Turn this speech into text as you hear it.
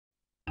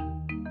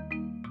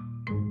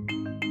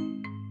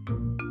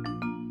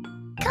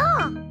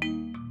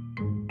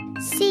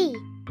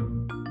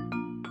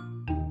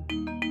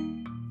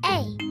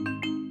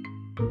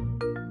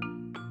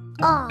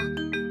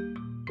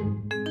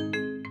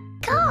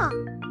car.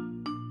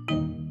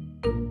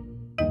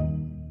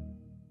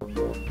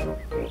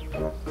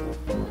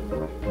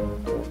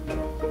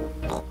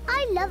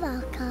 I love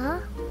our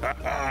car.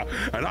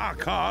 And our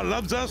car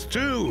loves us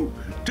too,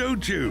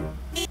 don't you?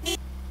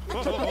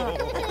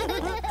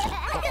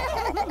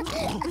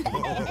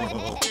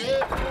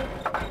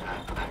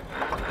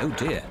 Oh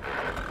dear,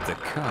 the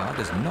car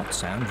does not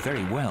sound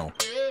very well.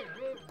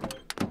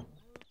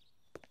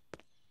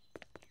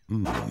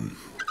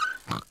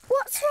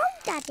 What's wrong,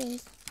 Daddy?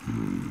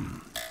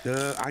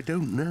 I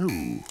don't know.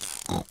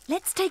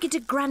 Let's take it to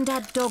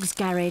Grandad Dog's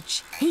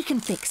garage. He can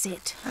fix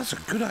it. That's a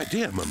good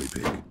idea, Mummy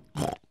Pig.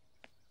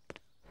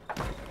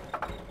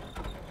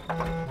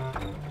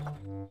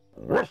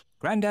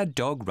 Grandad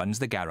Dog runs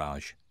the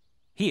garage.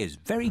 He is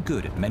very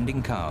good at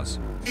mending cars.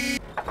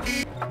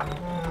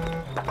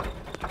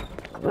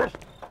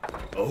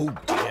 Oh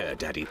dear,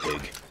 Daddy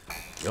Pig.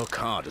 Your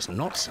car does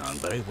not sound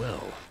very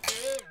well.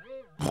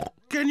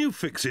 Can you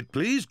fix it,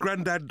 please,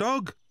 Grandad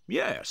Dog?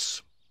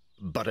 Yes,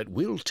 but it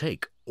will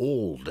take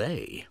all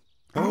day.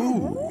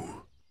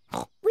 Oh.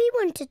 We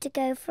wanted to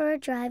go for a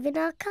drive in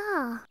our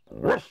car.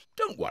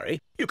 Don't worry,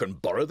 you can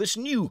borrow this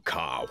new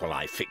car while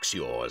I fix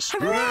yours.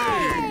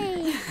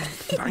 Hooray!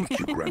 Thank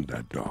you,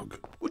 Grandad Dog.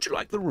 Would you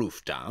like the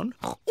roof down?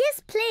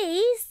 Yes,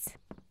 please.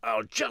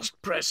 I'll just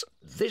press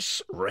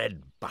this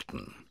red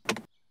button.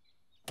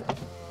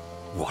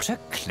 What a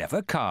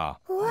clever car.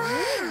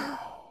 Wow.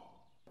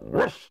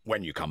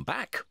 When you come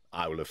back,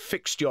 I will have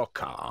fixed your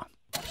car.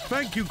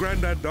 Thank you,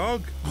 Grandad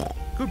Dog.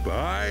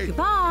 Goodbye.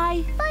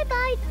 Goodbye.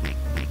 Bye-bye.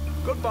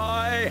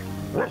 Goodbye.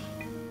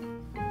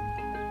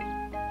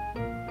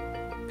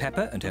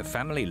 Peppa and her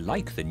family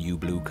like the new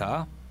blue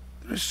car.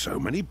 There's so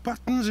many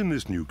buttons in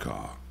this new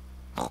car.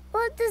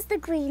 What does the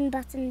green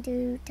button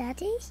do,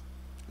 Daddy?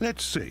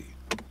 Let's see.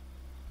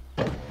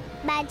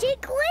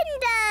 Magic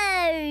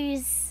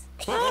windows!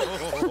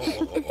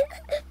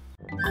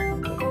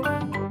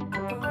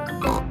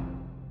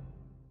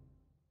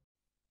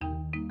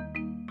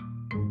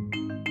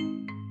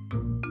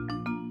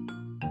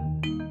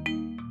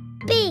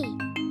 B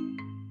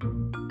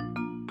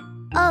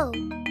O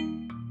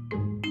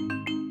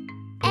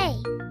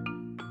A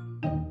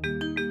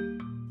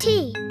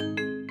T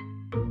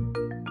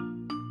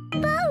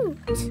Boat!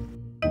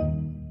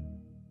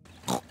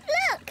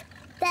 Look!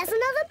 There's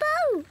another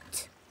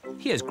boat!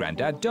 Here's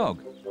Grandad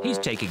Dog. He's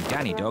taking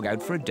Danny Dog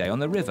out for a day on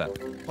the river.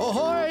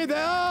 Ahoy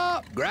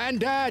there,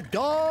 Grandad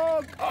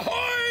Dog!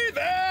 Ahoy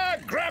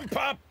there,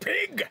 Grandpa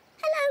Pig!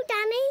 Hello,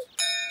 Danny.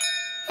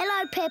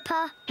 Hello,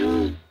 Peppa.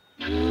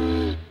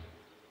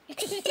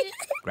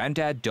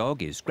 Grandad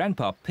Dog is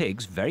Grandpa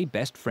Pig's very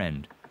best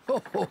friend.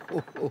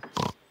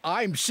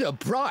 I'm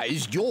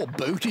surprised your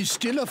boat is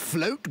still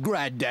afloat,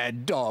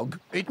 Grandad Dog.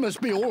 It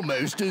must be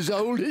almost as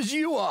old as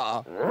you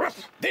are.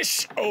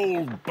 This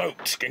old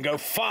boat can go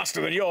faster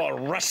than your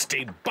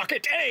rusty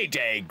bucket any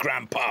day,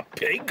 Grandpa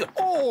Pig.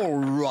 All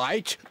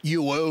right,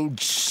 you old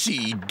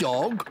sea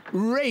dog.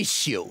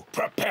 Race you.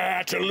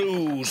 Prepare to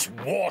lose,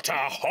 water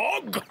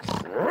hog.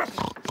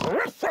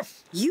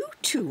 You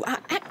two are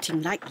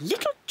acting like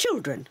little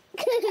children.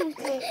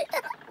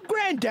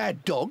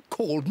 Grandad Dog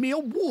called me a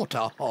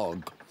water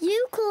hog.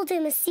 You called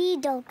him a sea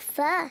dog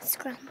first,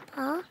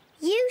 Grandpa.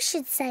 You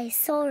should say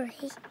sorry.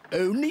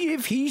 Only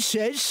if he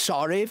says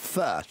sorry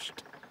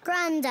first.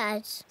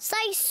 Grandad,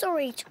 say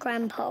sorry to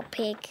Grandpa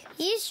Pig.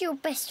 He's your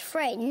best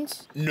friend.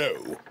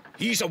 No,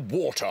 he's a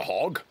water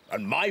hog,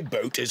 and my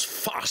boat is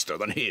faster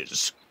than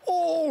his.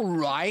 All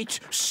right,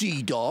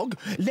 sea dog.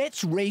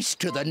 Let's race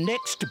to the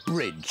next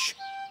bridge.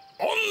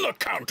 On the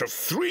count of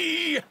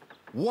 3...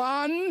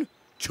 1,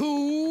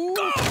 2...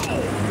 Go!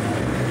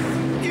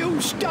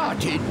 You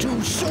started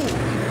too soon.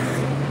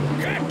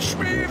 Catch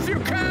me if you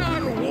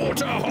can,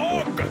 water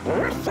hog!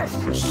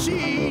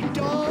 Sea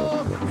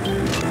dog!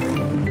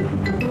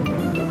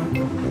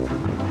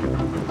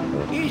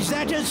 Is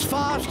that as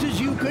fast as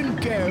you can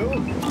go?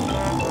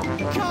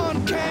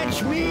 Can't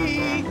catch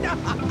me!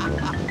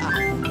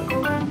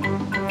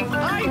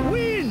 I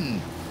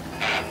win!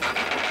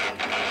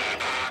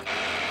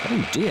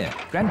 Oh dear,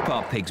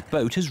 Grandpa Pig's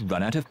boat has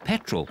run out of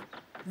petrol.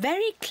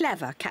 Very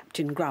clever,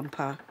 Captain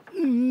Grandpa.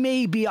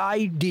 Maybe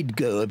I did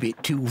go a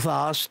bit too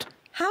fast.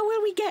 How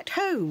will we get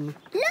home?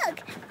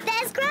 Look,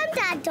 there's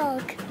Grandad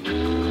Dog.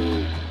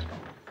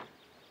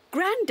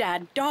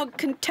 Grandad Dog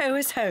can tow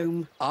us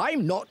home.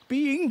 I'm not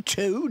being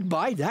towed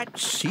by that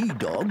sea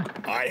dog.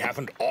 I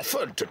haven't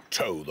offered to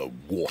tow the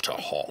water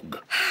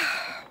hog.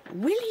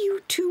 Will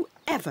you two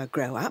ever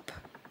grow up?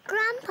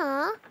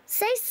 Grandpa,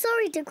 say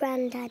sorry to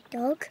Grandad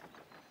Dog.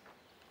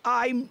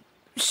 I'm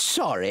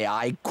sorry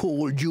I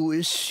called you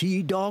a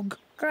sea dog.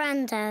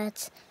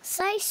 Grandad,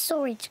 say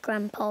sorry to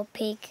Grandpa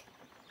Pig.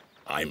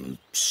 I'm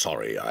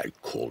sorry I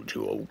called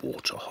you a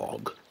water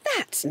hog.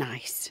 That's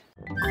nice.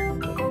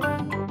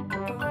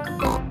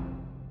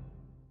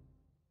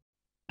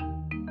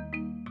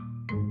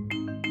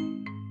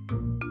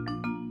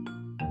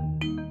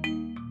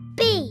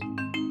 B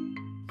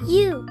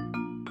U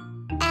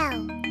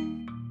L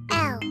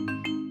L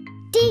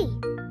D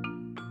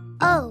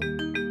O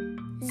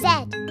Z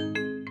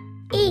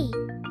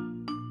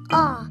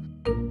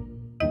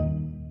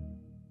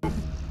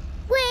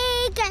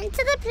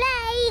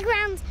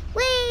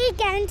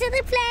to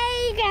the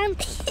playground.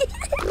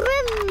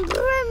 Vroom,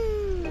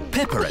 vroom.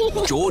 Peppa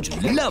and George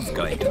love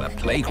going to the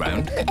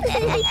playground.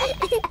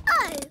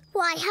 Oh,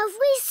 why have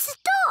we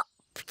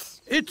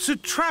stopped? It's a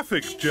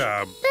traffic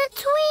jam.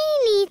 But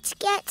we need to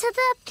get to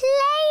the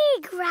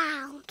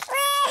playground.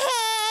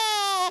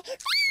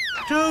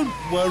 Don't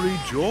worry,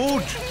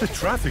 George. The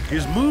traffic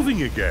is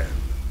moving again.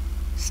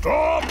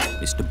 Stop!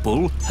 Mr.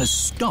 Bull has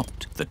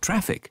stopped the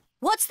traffic.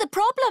 What's the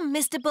problem,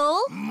 Mr.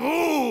 Bull?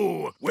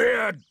 Moo!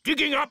 We're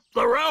digging up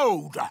the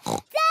road.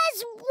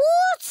 There's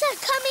water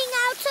coming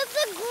out of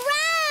the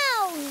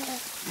ground.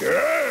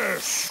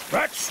 Yes,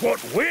 that's what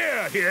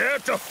we're here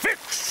to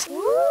fix.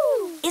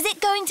 Ooh. Is it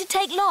going to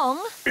take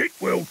long? It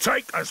will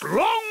take as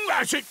long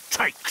as it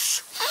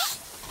takes.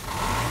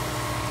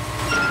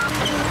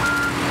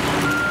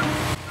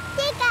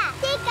 Digger,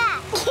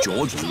 digger.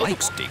 George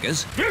likes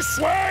diggers. This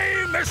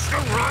way, Mr.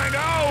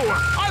 Rhino.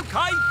 OK,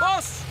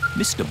 boss.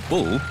 Mr.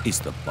 Bull is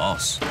the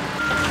boss.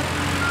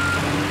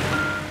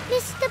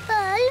 Mr.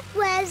 Bull,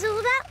 where's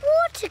all that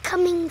water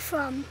coming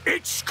from?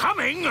 It's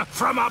coming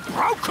from a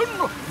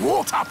broken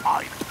water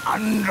pipe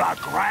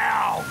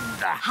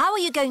underground. How are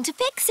you going to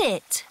fix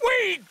it?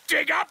 We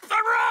dig up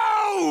the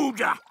road.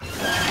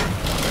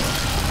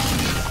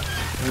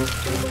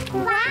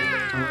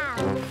 Wow!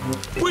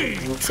 We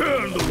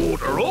turn the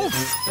water off.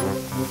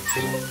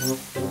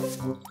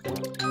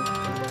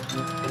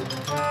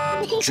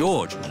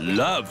 George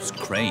loves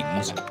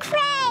cranes.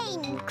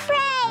 Crane!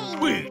 Crane!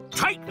 We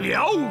take the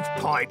old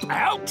pipe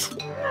out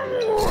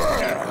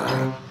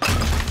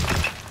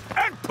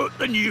and put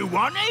the new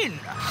one in.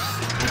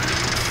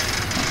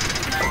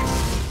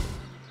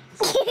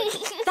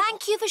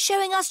 Thank you for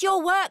showing us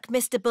your work,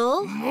 Mr.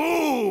 Bull.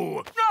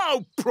 Moo!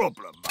 No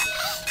problem.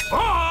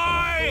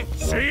 Bye!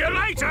 See you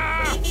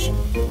later!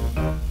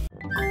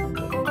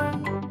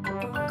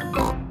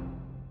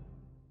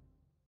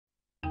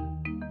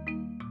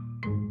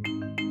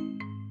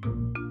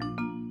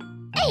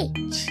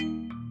 H-E-L-I-C-O-P-T-E-R.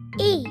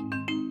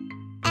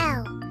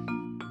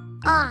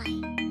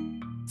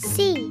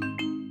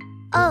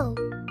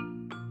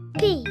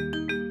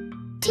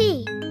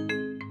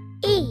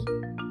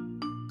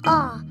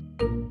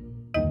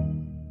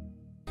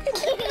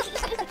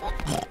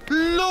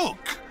 Look!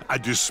 A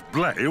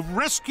display of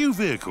rescue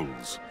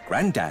vehicles.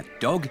 Grandad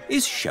Dog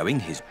is showing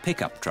his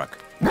pickup truck.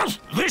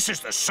 This is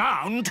the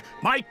sound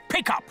my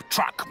pickup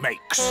truck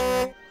makes.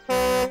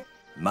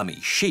 Mummy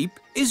Sheep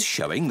is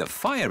showing the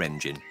fire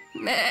engine.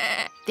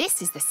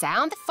 This is the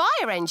sound the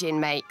fire engine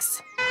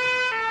makes.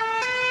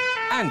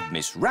 And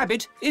Miss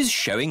Rabbit is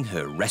showing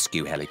her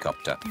rescue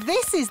helicopter.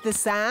 This is the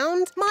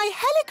sound my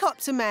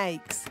helicopter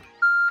makes.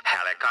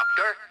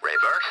 Helicopter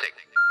reversing.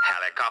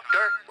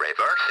 Helicopter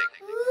reversing.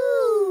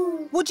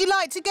 Ooh. Would you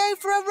like to go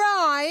for a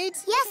ride?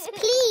 Yes,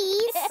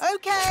 please.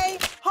 OK,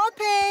 hop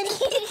in.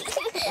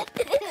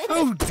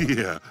 Oh,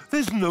 dear.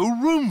 There's no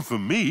room for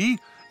me.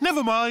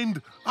 Never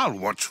mind. I'll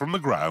watch from the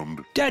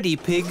ground. Daddy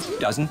Pig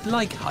doesn't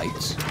like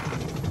heights.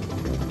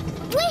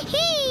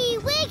 Whee!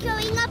 We're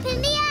going up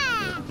in the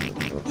air.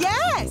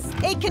 Yes,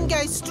 it can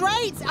go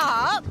straight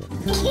up.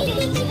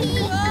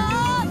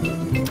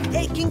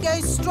 It can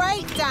go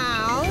straight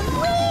down.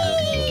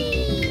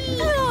 Whee!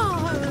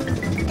 Oh,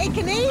 it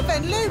can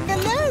even loop the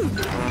loop.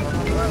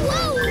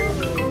 Whoa!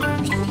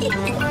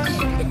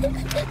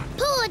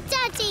 Poor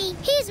Daddy.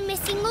 He's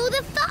missing all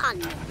the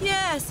fun.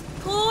 Yes,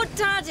 poor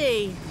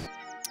Daddy.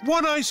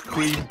 One ice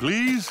cream,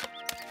 please.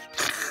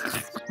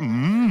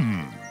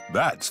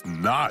 That's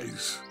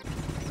nice.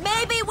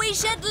 Maybe we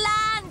should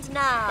land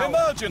now.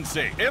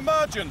 Emergency!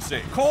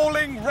 Emergency!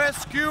 Calling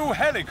rescue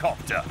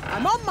helicopter.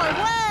 I'm on my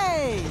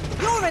way.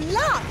 You're in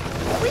luck.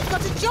 We've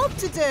got a job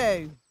to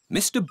do.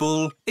 Mr.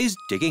 Bull is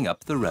digging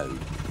up the road.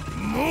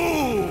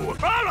 Moo!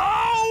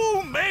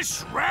 Hello,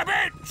 Miss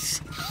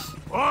Rabbit!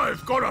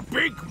 I've got a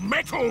big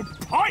metal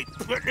pipe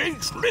that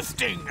needs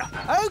lifting.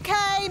 OK,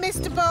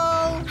 Mr.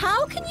 Bull.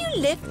 How can you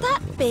lift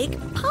that big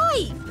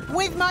pipe?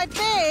 With my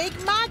big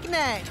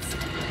magnet.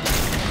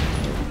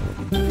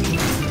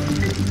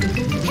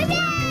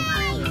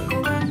 Hooray!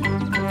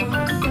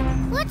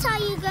 What are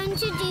you going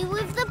to do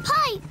with the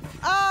pipe?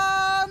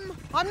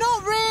 I'm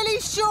not really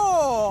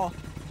sure.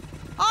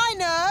 I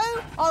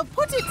know. I'll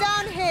put it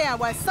down here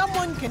where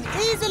someone can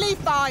easily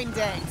find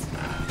it.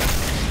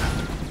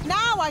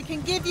 Now I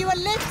can give you a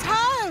lift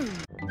home.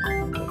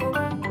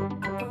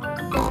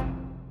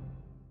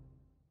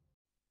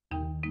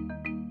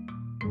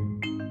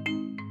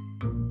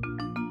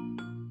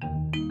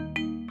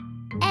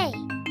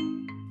 A-I-R-P-L-A-N-E.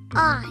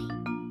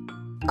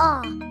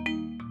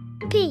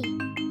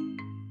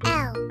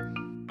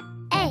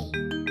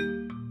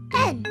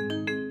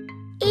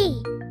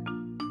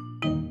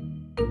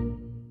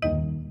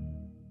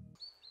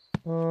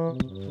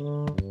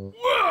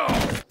 Whoa!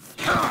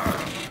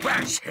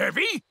 That's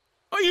heavy.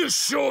 Are you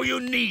sure you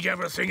need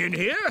everything in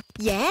here?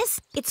 Yes,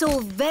 it's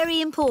all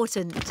very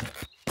important.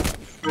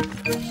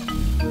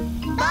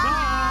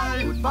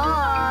 Bye!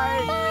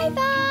 Bye!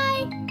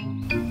 Bye-bye!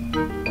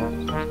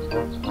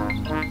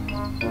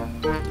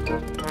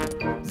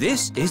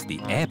 This is the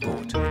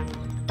airport.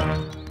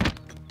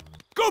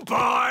 Goodbye!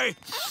 Goodbye.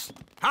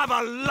 Have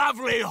a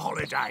lovely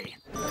holiday.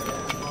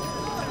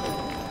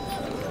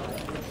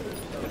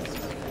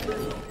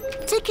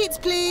 Tickets,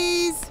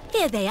 please.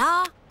 Here they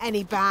are.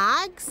 Any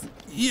bags?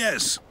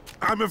 Yes,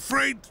 I'm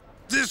afraid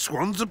this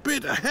one's a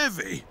bit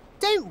heavy.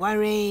 Don't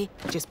worry.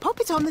 Just pop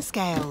it on the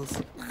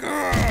scales.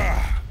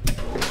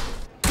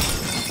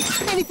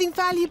 Anything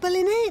valuable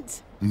in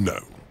it? No.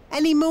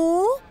 Any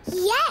more?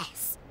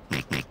 Yes.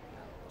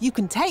 You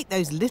can take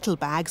those little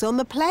bags on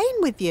the plane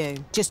with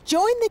you. Just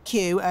join the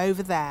queue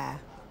over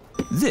there.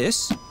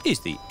 This is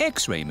the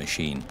X-ray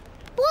machine.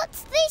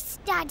 What's this,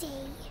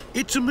 Daddy?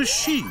 It's a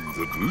machine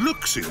that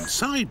looks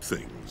inside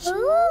things.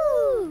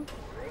 Ooh.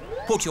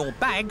 Put your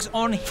bags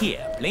on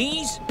here,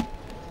 please.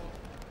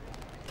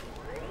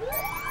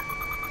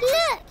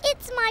 Look,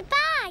 it's my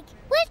bag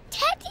with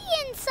Teddy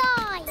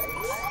inside.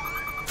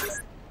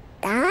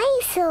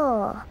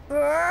 Dinosaur.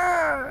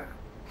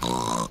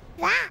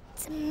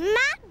 That's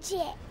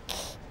magic.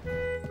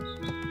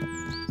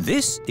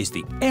 This is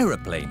the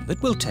aeroplane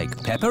that will take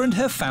Peppa and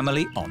her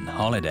family on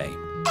holiday.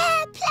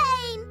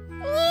 Airplane!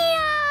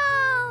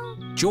 Meow!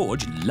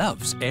 George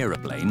loves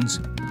aeroplanes.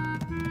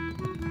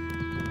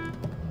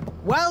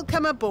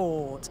 Welcome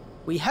aboard.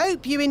 We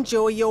hope you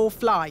enjoy your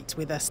flight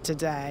with us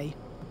today.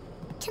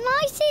 Can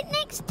I sit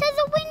next to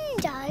the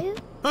window?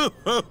 Oh,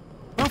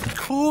 of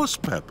course,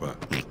 Peppa.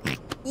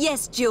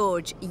 Yes,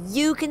 George,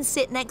 you can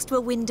sit next to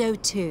a window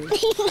too.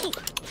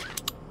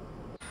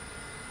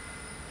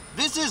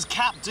 This is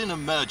Captain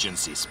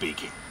Emergency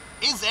speaking.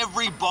 Is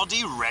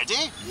everybody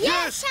ready?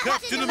 Yes,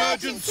 Captain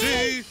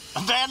Emergency!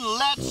 Then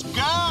let's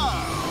go!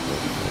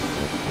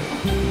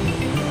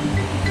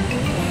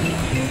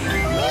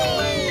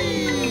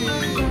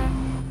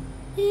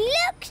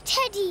 Look,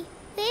 Teddy,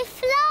 we're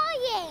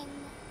flying.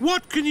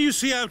 What can you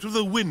see out of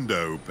the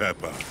window,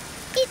 Peppa?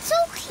 It's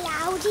all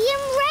cloudy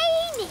and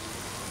rainy.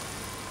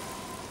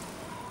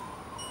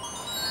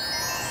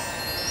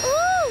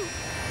 Ooh,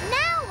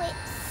 now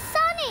it's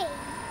sunny.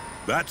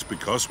 That's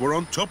because we're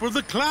on top of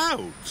the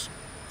clouds.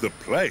 The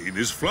plane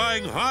is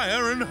flying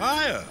higher and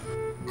higher.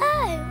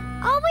 Oh,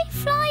 are we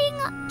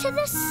flying up to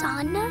the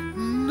sun?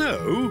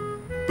 No,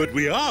 but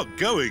we are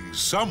going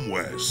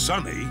somewhere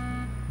sunny.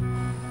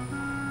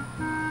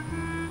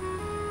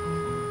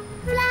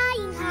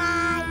 Flying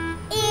high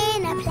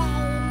in a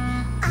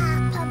plane,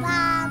 up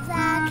above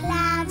the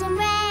clouds and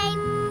rain.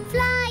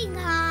 Flying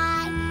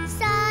high,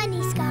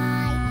 sunny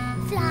sky,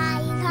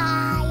 flying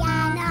high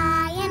and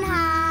high and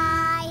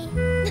high.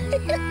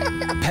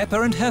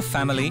 Peppa and her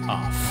family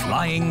are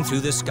flying through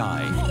the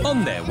sky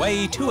on their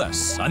way to a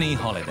sunny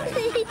holiday.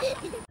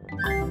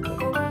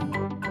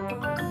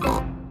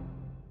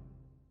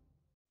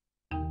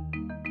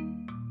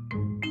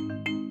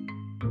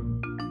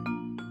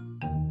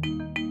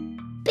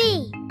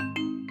 B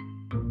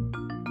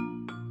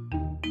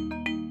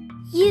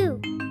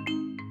U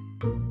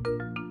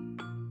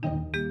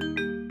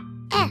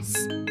S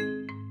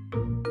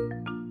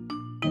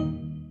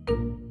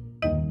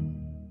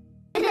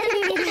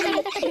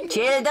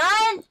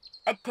Children,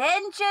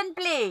 attention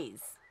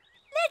please.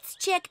 Let's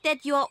check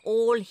that you're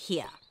all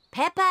here.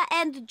 Peppa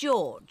and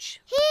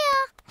George.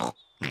 Here.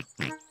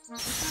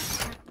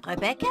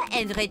 Rebecca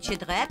and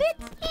Richard Rabbit.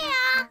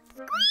 Here.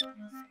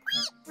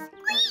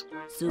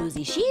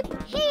 Susie Sheep.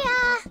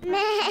 Here.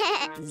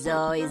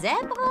 Zoe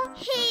Zebra.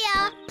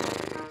 Here.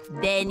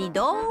 Danny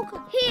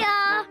Dog.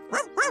 Here.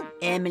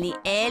 Emily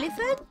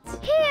Elephant.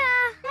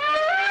 Here.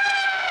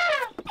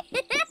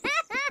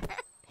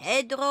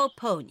 Pedro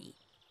Pony.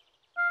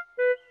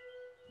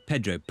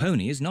 Pedro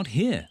Pony is not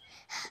here.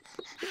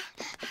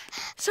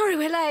 Sorry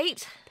we're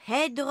late.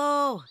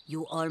 Pedro,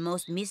 you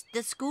almost missed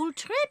the school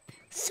trip.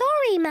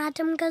 Sorry,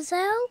 Madam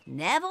Gazelle.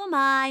 Never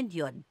mind,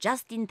 you're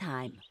just in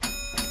time.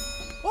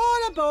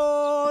 All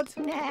aboard.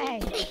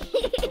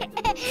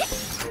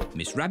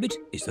 Miss Rabbit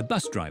is the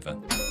bus driver.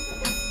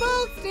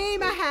 Full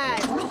steam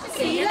ahead.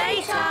 See you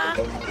later.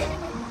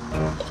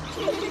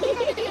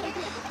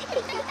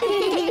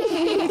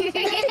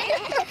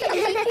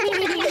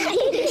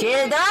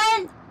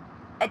 Children,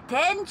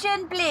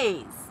 attention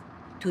please.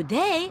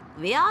 Today,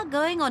 we are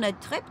going on a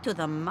trip to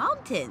the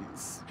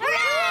mountains.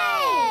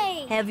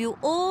 Hooray! Have you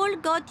all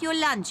got your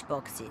lunch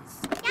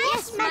boxes?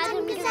 Yes,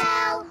 Madam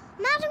Gazelle.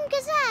 Madam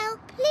Gazelle,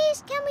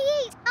 please can we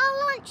eat our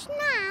lunch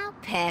now?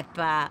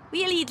 Peppa,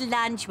 we'll eat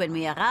lunch when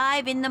we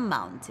arrive in the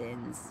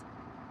mountains.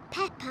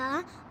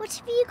 Peppa, what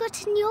have you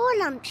got in your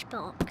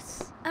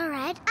lunchbox? A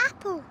red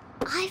apple.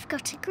 I've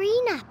got a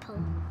green apple.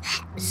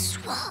 Let's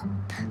swap.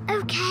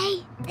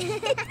 Okay.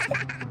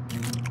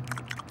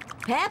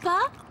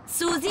 Peppa,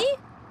 Susie,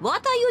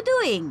 what are you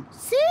doing?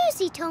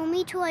 Susie told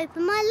me to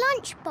open my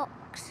lunchbox.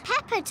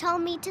 Peppa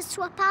told me to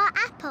swap our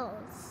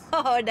apples.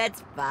 Oh,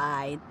 that's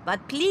fine.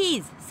 But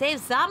please, save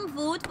some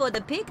food for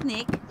the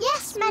picnic.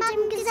 Yes,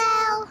 Madam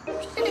Gazelle.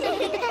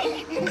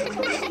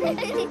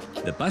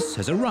 The bus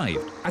has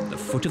arrived at the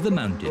foot of the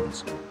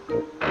mountains.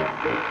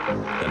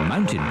 The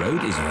mountain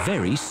road is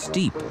very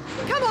steep.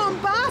 Come on,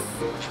 bus.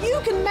 You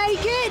can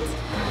make it.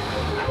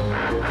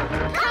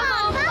 Come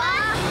on,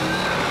 bus.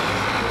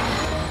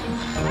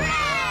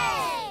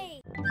 Hooray!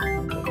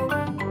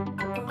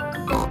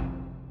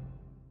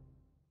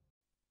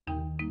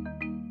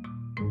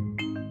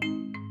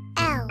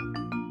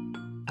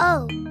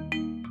 O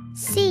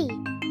C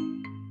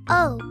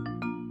O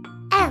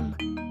M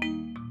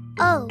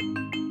O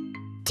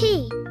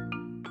T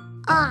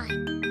I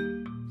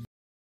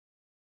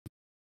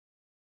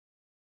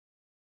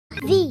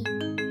V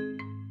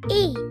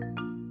E.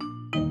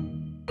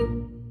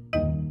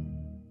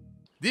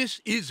 This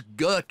is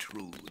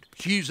Gertrude.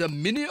 She's a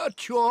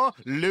miniature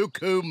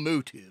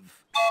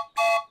locomotive.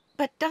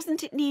 But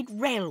doesn't it need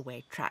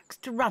railway tracks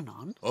to run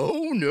on?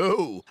 Oh,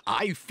 no.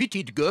 I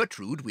fitted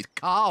Gertrude with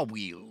car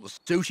wheels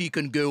so she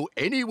can go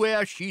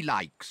anywhere she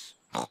likes.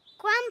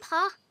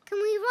 Grandpa, can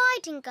we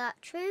ride in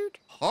Gertrude?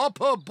 Hop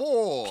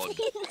aboard.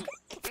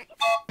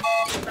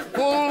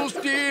 Full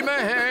steam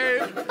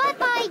ahead.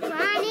 Bye-bye,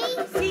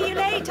 Granny. See you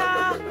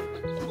later.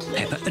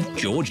 Peppa and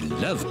George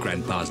love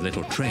Grandpa's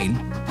little train.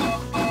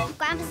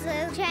 Grandpa's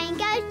little train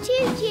goes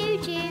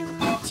choo-choo-choo,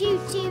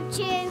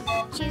 choo-choo-choo,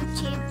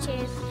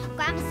 choo-choo-choo.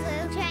 Grandpa's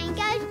little train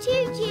goes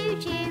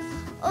choo-choo-choo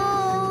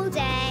all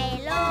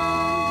day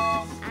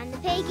long. And the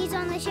piggies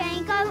on the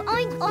train go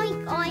oink,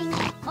 oink, oink,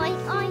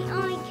 oink, oink,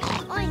 oink,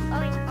 oink, oink,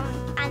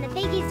 oink. And the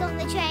piggies on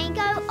the train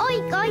go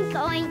oink, oink,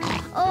 oink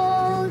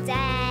all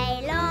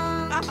day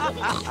long.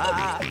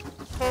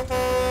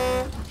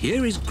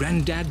 Here is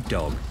Grandad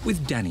Dog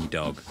with Danny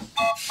Dog.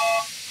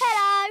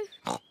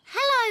 Hello.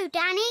 Hello,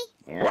 Danny.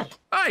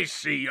 I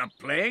see you're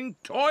playing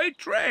toy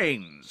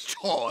trains.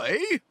 Toy?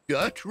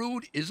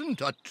 Gertrude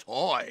isn't a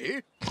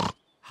toy.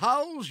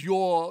 How's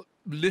your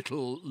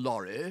little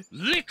lorry?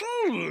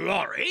 Little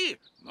lorry?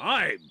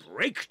 My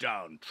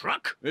breakdown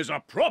truck is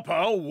a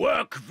proper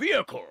work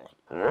vehicle.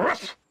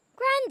 Grandad,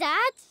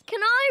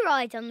 can I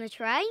ride on the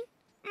train?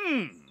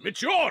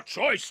 It's your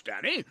choice,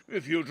 Danny.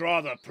 If you'd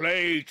rather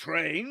play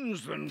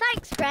trains than...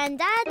 Thanks,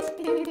 Grandad.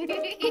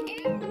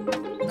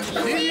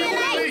 See you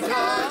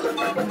later.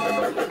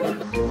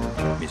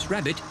 Miss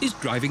Rabbit is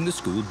driving the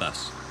school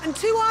bus. And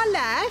to our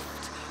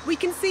left, we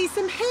can see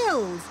some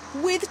hills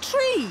with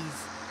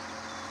trees.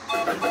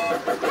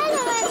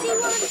 Hello,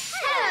 everyone.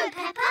 Hello,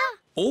 Peppa.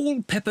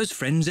 All Peppa's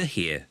friends are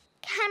here.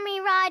 Can we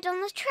ride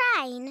on the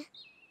train?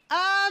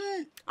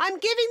 I'm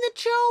giving the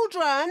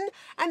children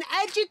an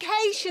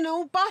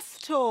educational bus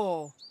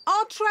tour.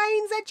 Are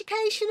trains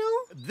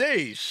educational?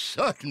 They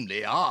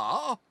certainly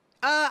are.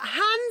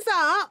 Hands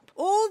up,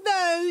 all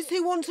those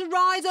who want to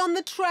ride on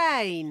the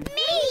train.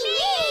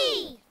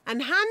 Me!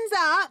 And hands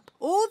up,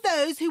 all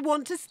those who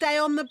want to stay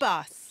on the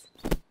bus.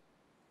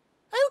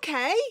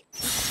 OK.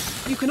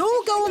 You can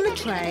all go on the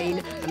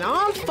train and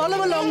I'll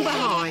follow along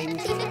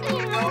behind.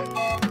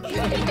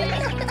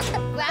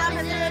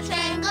 Grandpa's little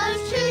train goes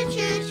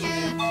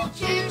choo-choo-choo,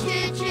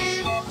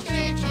 choo-choo-choo,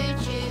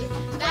 choo-choo-choo.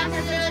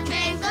 Grandpa's little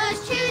train goes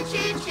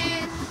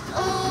choo-choo-choo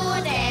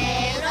all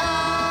day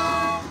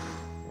long.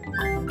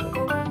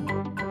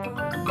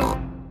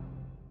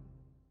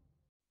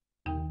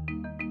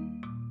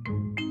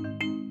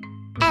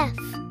 F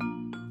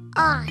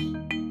I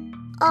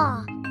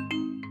R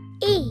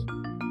E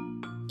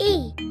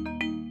E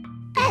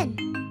N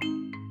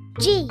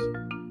G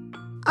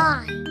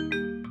I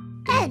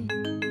N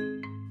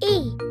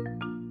E.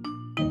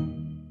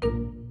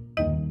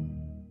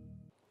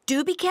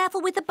 Do be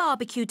careful with the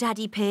barbecue,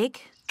 Daddy Pig.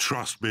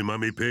 Trust me,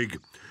 Mummy Pig.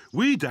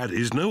 We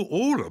daddies know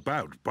all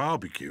about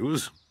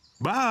barbecues.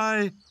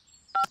 Bye.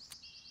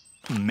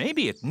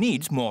 Maybe it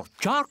needs more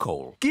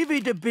charcoal. Give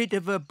it a bit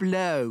of a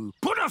blow.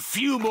 Put a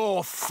few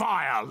more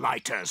fire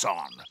lighters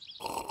on.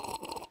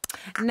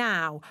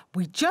 Now,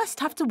 we just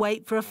have to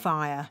wait for a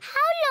fire.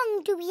 How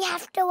long do we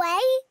have to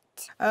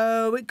wait?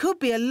 Oh, it could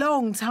be a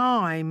long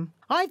time.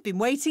 I've been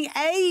waiting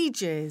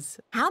ages.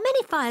 How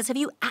many fires have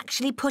you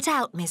actually put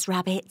out, Miss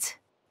Rabbit?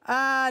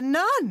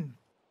 None.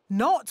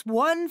 Not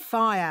one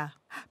fire.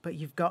 But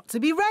you've got to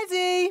be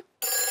ready.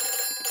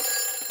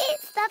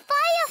 It's the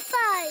fire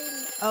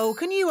phone. Oh,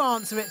 can you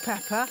answer it,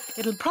 Peppa?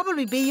 It'll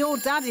probably be your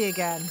daddy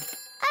again.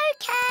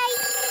 OK.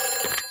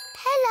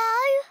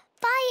 Hello,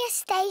 fire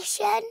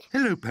station.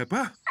 Hello,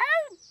 Peppa.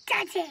 Oh,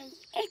 Daddy,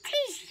 it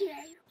is you.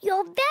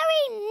 You're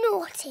very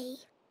naughty.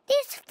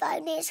 This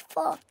phone is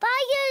for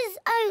fires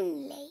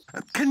only.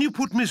 Can you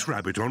put Miss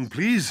Rabbit on,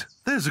 please?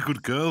 There's a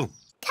good girl.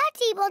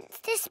 Daddy wants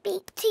to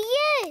speak to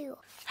you.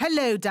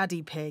 Hello,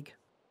 Daddy Pig.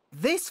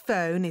 This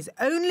phone is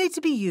only to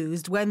be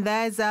used when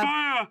there's a...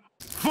 Fire!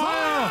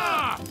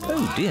 Fire!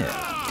 Oh dear,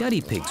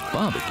 Daddy Pig's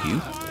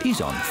barbecue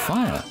is on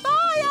fire.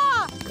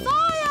 Fire!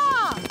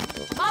 Fire!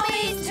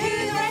 Mummies to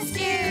the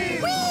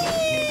rescue!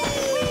 Whee!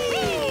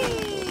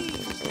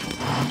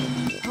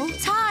 Hold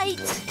tight.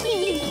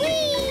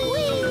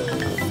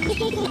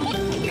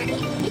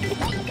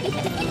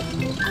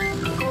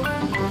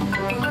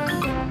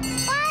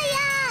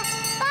 Fire!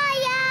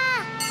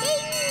 Fire!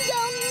 Ding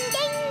dong,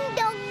 ding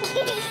dong.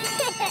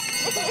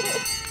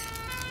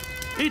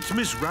 It's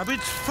Miss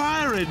Rabbit's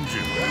fire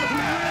engine.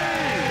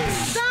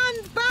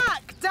 Stand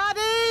back,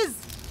 Daddies!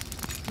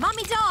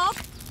 Mummy Dog,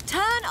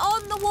 turn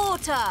on the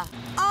water.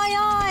 Aye,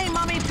 aye,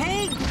 Mummy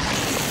Pig.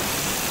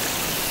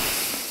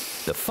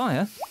 The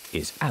fire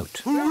is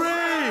out.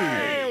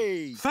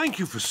 Hooray! Thank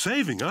you for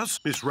saving us,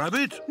 Miss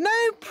Rabbit.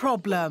 No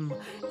problem.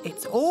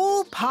 It's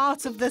all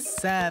part of the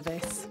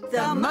service.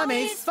 The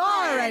Mummy's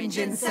Fire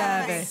Engine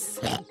Service.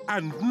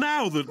 And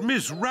now that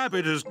Miss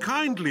Rabbit has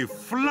kindly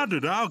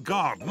flooded our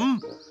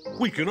garden,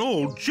 we can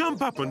all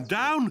jump up and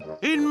down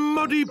in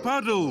muddy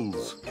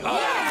puddles.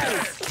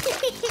 Yes!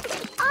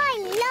 I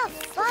love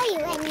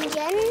fire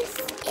engines,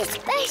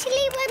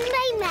 especially when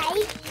they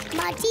make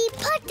muddy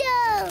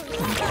puddles.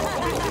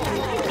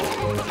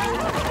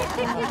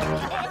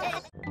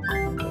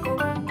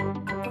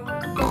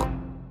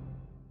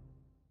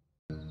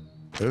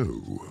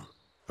 Oh,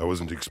 I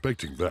wasn't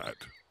expecting that.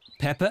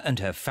 Peppa and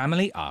her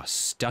family are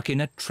stuck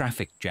in a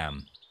traffic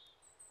jam.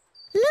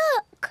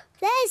 Look,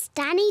 there's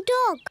Danny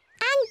Dog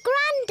and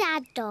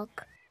Grandad Dog.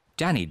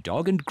 Danny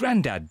Dog and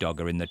Grandad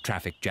Dog are in the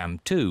traffic jam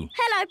too.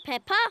 Hello,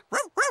 Peppa.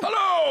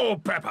 Hello,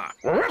 Peppa.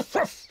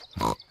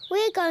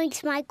 We're going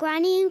to my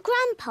Granny and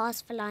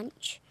Grandpa's for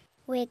lunch.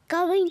 We're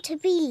going to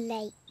be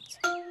late.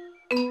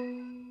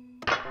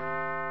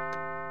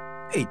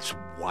 It's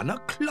 1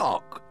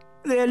 o'clock.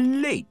 They're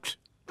late,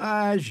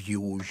 as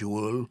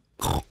usual.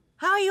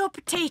 How are your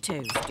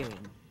potatoes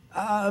doing?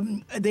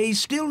 They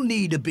still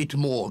need a bit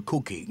more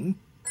cooking.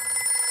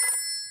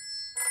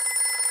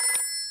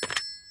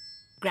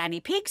 Granny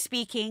Pig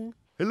speaking.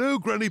 Hello,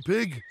 Granny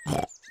Pig.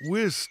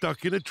 We're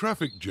stuck in a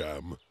traffic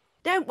jam.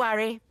 Don't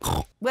worry.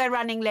 We're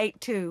running late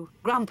too.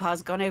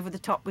 Grandpa's gone over the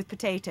top with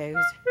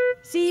potatoes.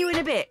 See you in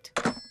a bit.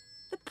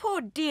 The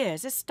poor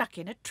dears are stuck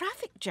in a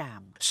traffic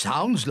jam.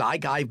 Sounds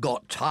like I've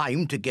got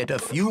time to get a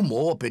few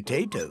more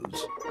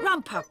potatoes.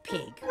 Grandpa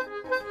Pig.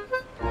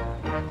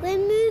 We're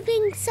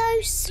moving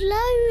so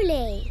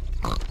slowly.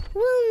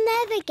 We'll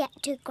never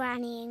get to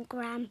Granny and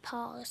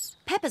Grandpa's.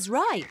 Peppa's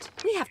right.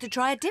 We have to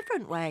try a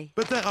different way.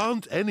 But there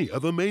aren't any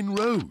other main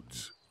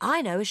roads.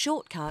 I know a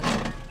shortcut.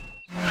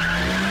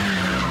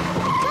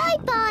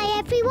 Bye-bye,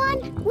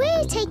 everyone.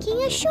 We're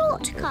taking a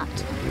shortcut.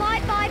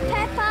 Bye-bye,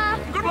 Peppa.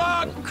 Good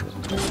luck!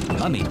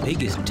 Mummy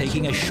Pig is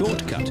taking a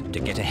shortcut to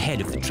get ahead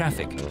of the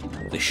traffic.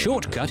 The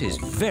shortcut is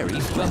very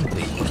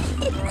bumpy.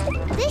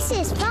 This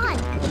is fun.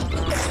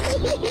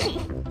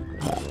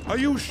 Are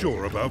you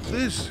sure about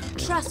this?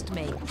 Trust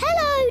me.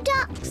 Hello,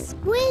 ducks.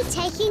 We're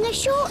taking a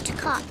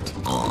shortcut.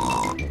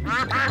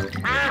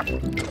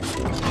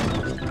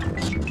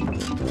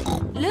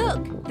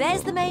 Look,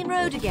 there's the main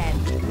road again.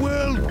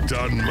 Well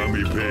done,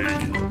 Mummy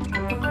Pig.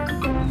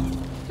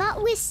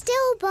 But we're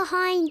still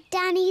behind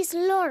Danny's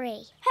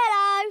lorry.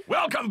 Hello.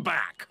 Welcome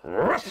back.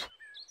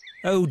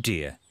 Oh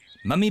dear,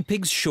 Mummy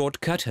Pig's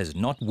shortcut has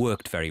not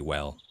worked very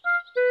well.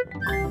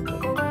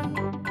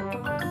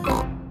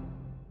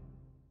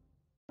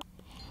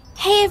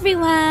 Hey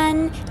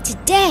everyone!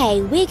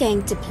 Today we're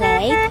going to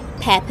play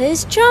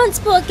Peppa's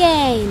Transport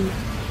Game.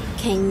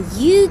 Can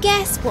you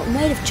guess what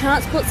mode of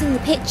transport's in the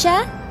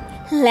picture?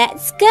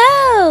 Let's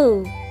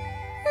go!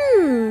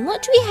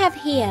 What do we have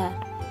here?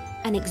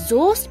 An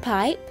exhaust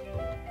pipe?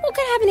 What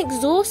could have an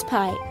exhaust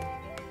pipe?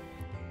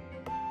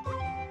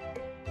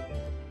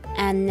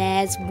 And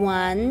there's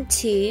 1,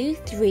 2,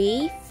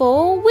 3,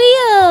 4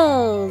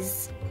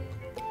 wheels.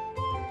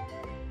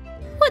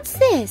 What's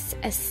this?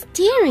 A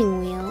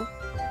steering wheel?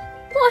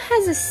 What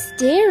has a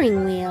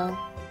steering wheel?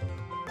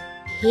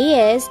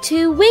 Here's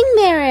 2 wing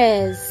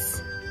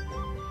mirrors.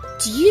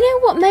 Do you know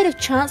what mode of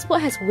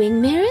transport has wing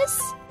mirrors?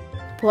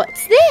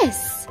 What's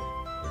this?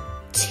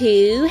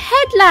 2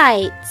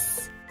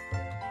 headlights.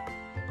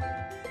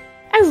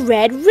 A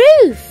red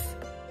roof.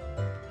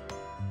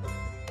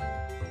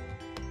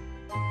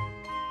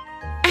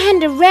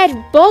 And a red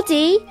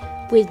body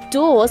with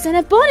doors and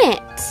a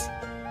bonnet.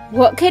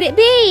 What could it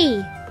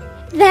be?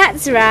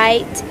 That's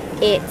right,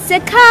 it's a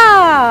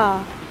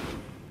car.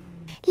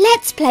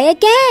 Let's play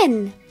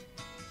again.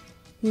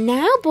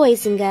 Now,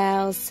 boys and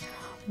girls,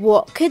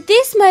 what could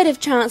this mode of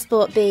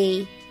transport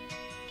be?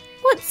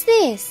 What's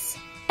this?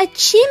 A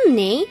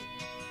chimney?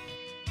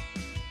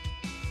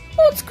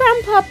 What's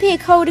Grandpa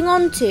Pig holding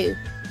on to?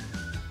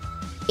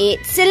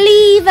 It's a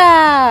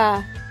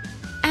lever.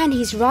 And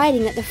he's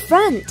riding at the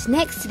front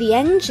next to the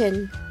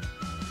engine.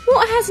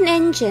 What has an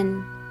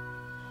engine?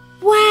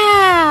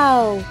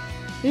 Wow!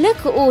 Look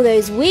at all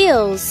those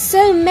wheels,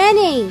 so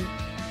many.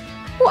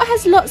 What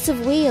has lots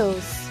of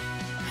wheels?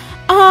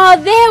 Ah,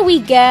 there we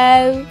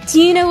go. Do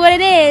you know what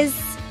it is?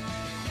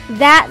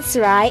 That's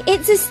right,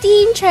 it's a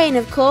steam train,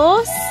 of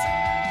course.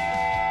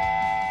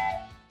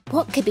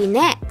 What could be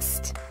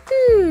next?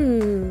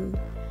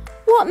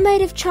 What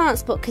mode of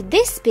transport could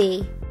this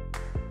be?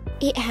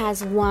 It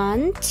has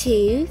 1,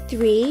 2,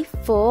 3,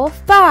 4,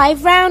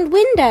 5 round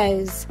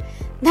windows.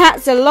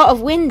 That's a lot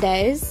of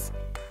windows.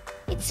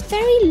 It's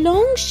very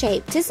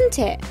long-shaped, isn't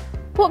it?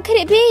 What could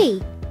it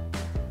be?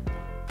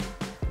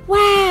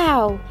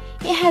 Wow!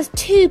 It has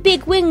 2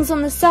 big wings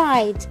on the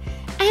side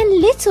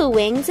and little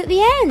wings at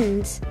the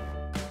end.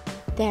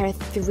 There are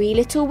 3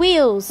 little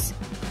wheels.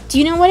 Do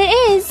you know what it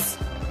is?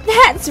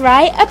 That's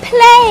right, a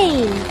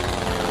plane!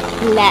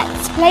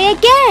 Let's play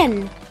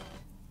again.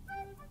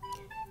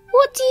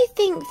 What do you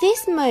think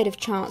this mode of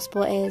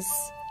transport is?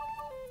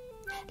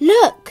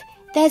 Look,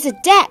 there's a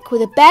deck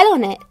with a bell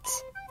on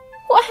it.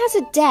 What has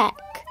a deck?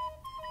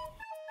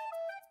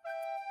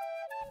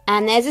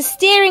 And there's a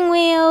steering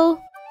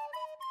wheel.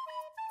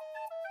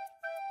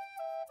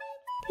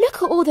 Look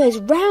at all those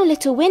round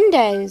little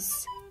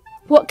windows.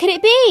 What could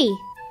it be?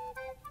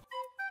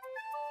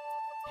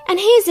 And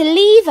here's a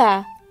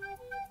lever.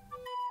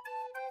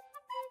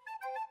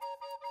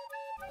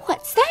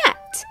 What's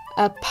that?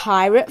 A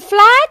pirate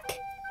flag?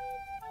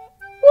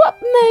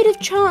 What mode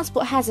of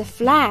transport has a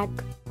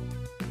flag?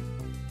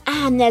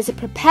 And there's a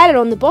propeller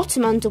on the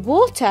bottom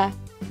underwater.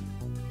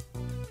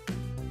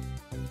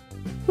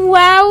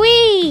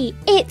 Wowee!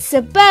 It's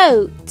a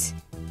boat.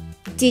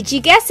 Did you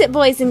guess it,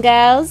 boys and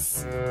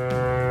girls?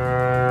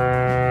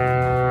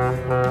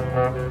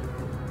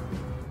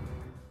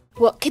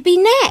 What could be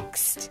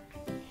next?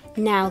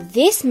 Now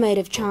this mode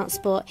of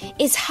transport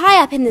is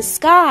high up in the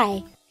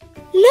sky.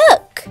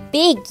 Look!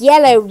 Big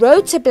yellow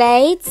rotor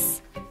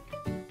blades.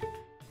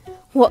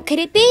 What could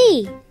it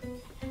be?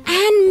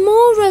 And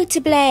more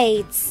rotor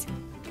blades.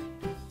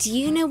 Do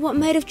you know what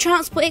mode of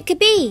transport it could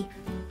be?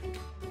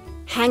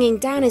 Hanging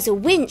down is a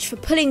winch for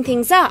pulling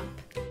things up.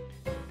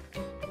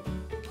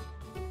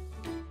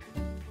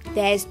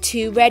 There's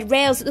 2 red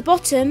rails at the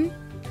bottom.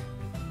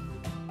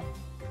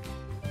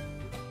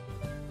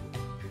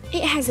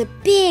 It has a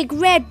big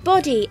red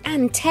body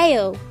and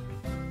tail.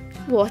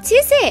 What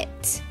is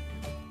it?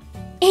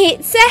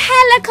 It's a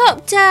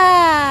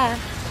helicopter!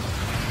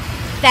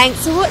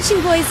 Thanks for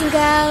watching, boys and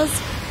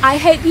girls. I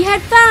hope you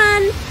had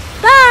fun.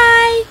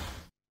 Bye!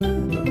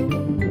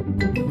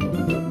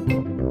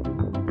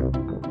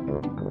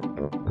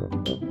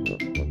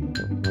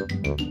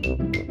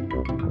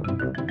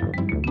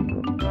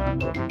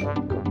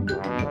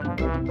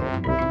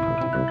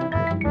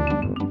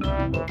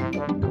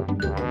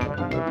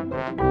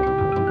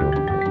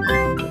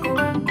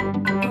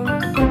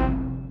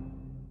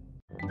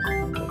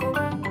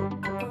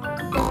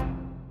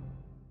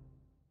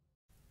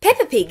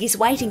 Peppa Pig is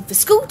waiting for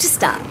school to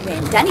start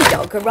when Danny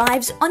Dog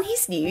arrives on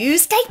his new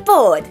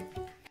skateboard.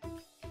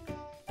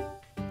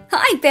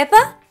 Hi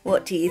Peppa,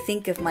 what do you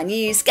think of my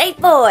new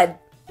skateboard?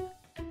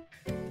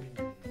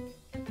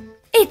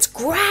 It's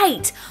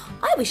great!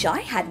 I wish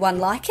I had one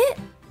like it.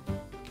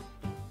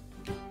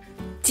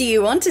 Do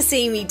you want to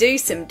see me do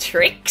some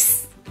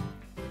tricks?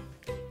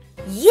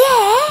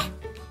 Yeah!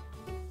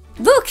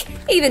 Look,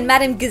 even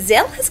Madame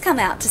Gazelle has come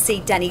out to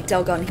see Danny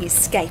Dog on his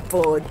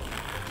skateboard.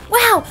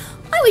 Wow!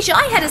 I wish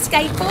I had a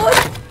skateboard.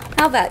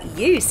 How about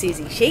you,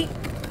 Susie Sheep?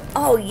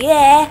 Oh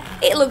yeah,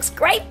 it looks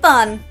great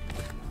fun.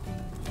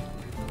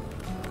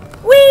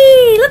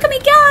 Whee! Look at me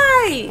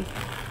go!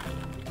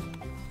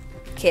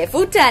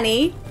 Careful,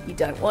 Danny. You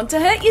don't want to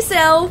hurt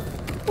yourself.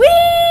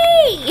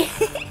 Whee!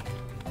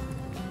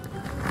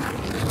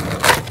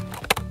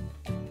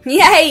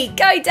 Yay!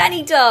 Go,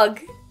 Danny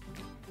Dog!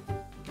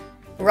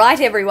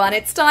 Right, everyone,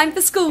 it's time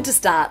for school to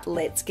start.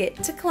 Let's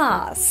get to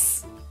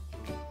class.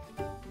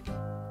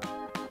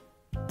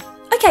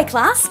 Okay,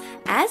 class,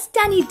 as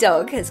Danny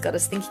Dog has got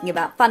us thinking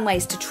about fun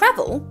ways to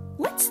travel,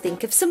 let's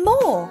think of some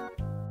more.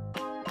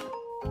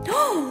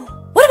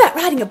 What about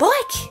riding a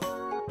bike?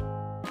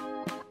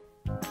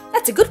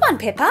 That's a good one,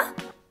 Peppa.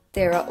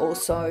 There are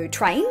also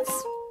trains,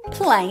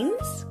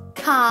 planes,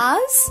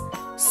 cars,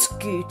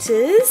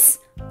 scooters,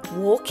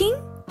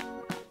 walking.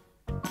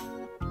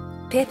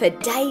 Peppa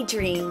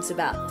daydreams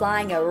about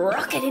flying a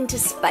rocket into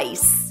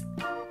space.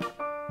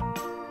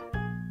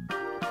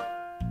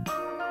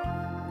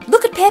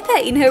 Look at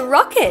Peppa in her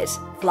rocket,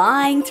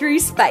 flying through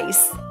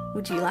space.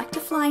 Would you like to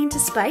fly into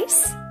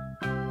space?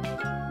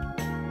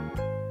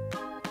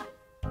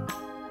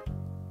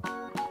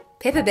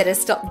 Peppa better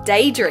stop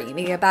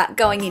daydreaming about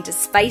going into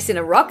space in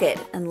a rocket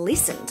and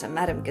listen to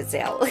Madame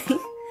Gazelle.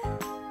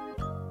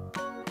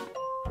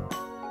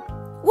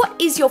 What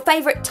is your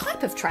favourite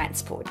type of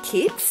transport,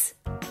 kids?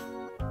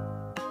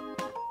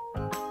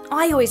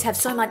 I always have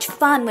so much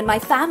fun when my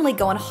family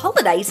go on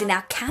holidays in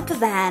our camper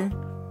van.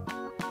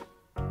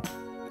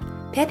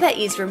 Peppa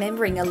is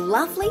remembering a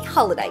lovely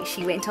holiday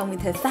she went on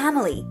with her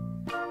family.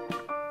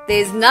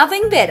 There's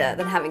nothing better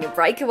than having a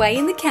breakaway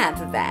in the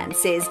camper van,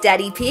 says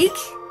Daddy Pig.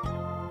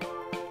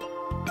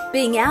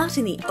 Being out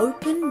in the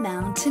open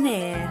mountain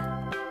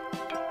air.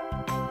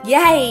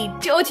 Yay!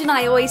 George and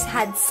I always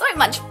had so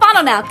much fun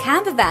on our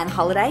camper van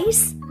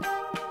holidays.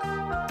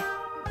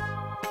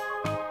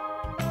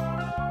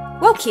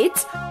 Well,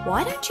 kids,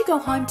 why don't you go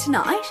home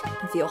tonight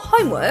and for your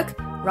homework,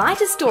 write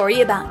a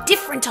story about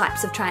different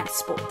types of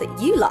transport that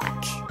you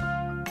like.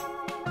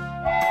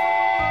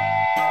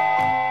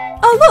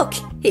 Oh look,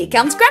 here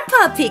comes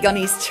Grandpa Pig on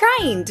his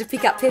train to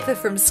pick up Peppa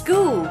from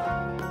school.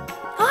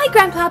 Hi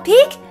Grandpa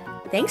Pig,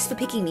 thanks for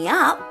picking me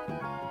up.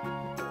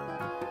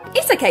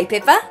 It's okay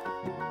Peppa.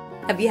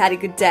 Have you had a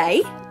good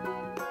day?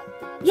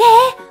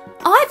 Yeah,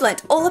 I've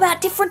learnt all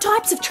about different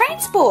types of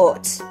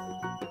transport.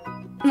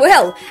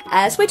 Well,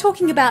 as we're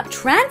talking about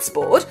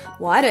transport,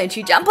 why don't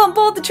you jump on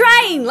board the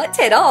train? Let's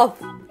head off.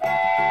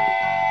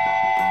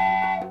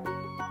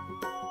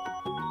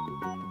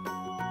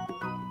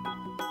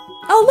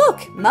 Oh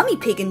look, Mummy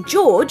Pig and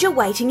George are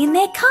waiting in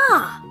their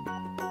car.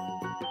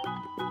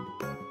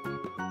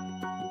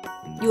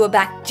 You are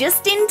back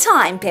just in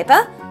time,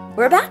 Peppa.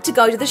 We're about to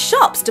go to the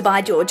shops to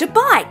buy George a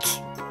bike.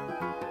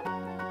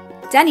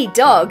 Danny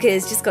Dog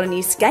has just got a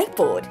new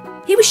skateboard.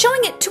 He was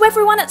showing it to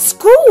everyone at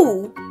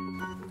school.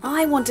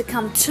 I want to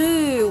come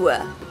too.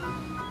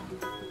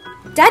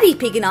 Daddy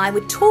Pig and I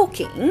were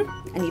talking,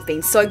 and you've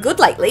been so good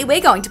lately,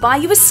 we're going to buy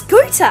you a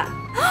scooter.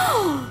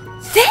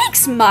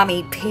 Thanks,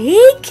 Mummy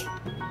Pig.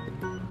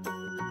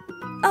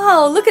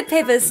 Oh, look at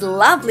Peppa's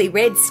lovely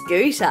red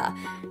scooter.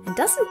 And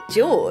doesn't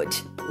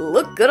George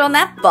look good on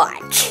that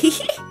bike?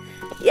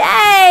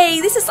 Yay,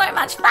 this is so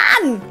much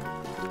fun.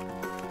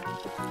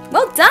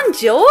 Well done,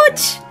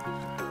 George.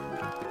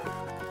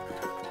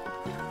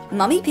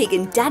 Mummy Pig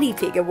and Daddy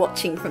Pig are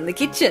watching from the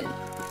kitchen.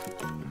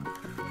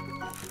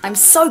 I'm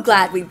so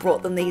glad we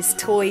brought them these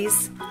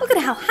toys. Look at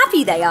how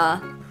happy they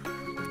are.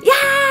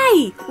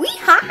 Yay!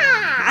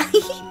 Wee-ha!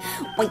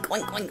 Oink,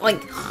 oink, oink,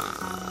 oink.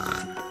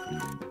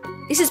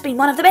 This has been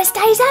one of the best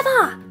days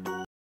ever.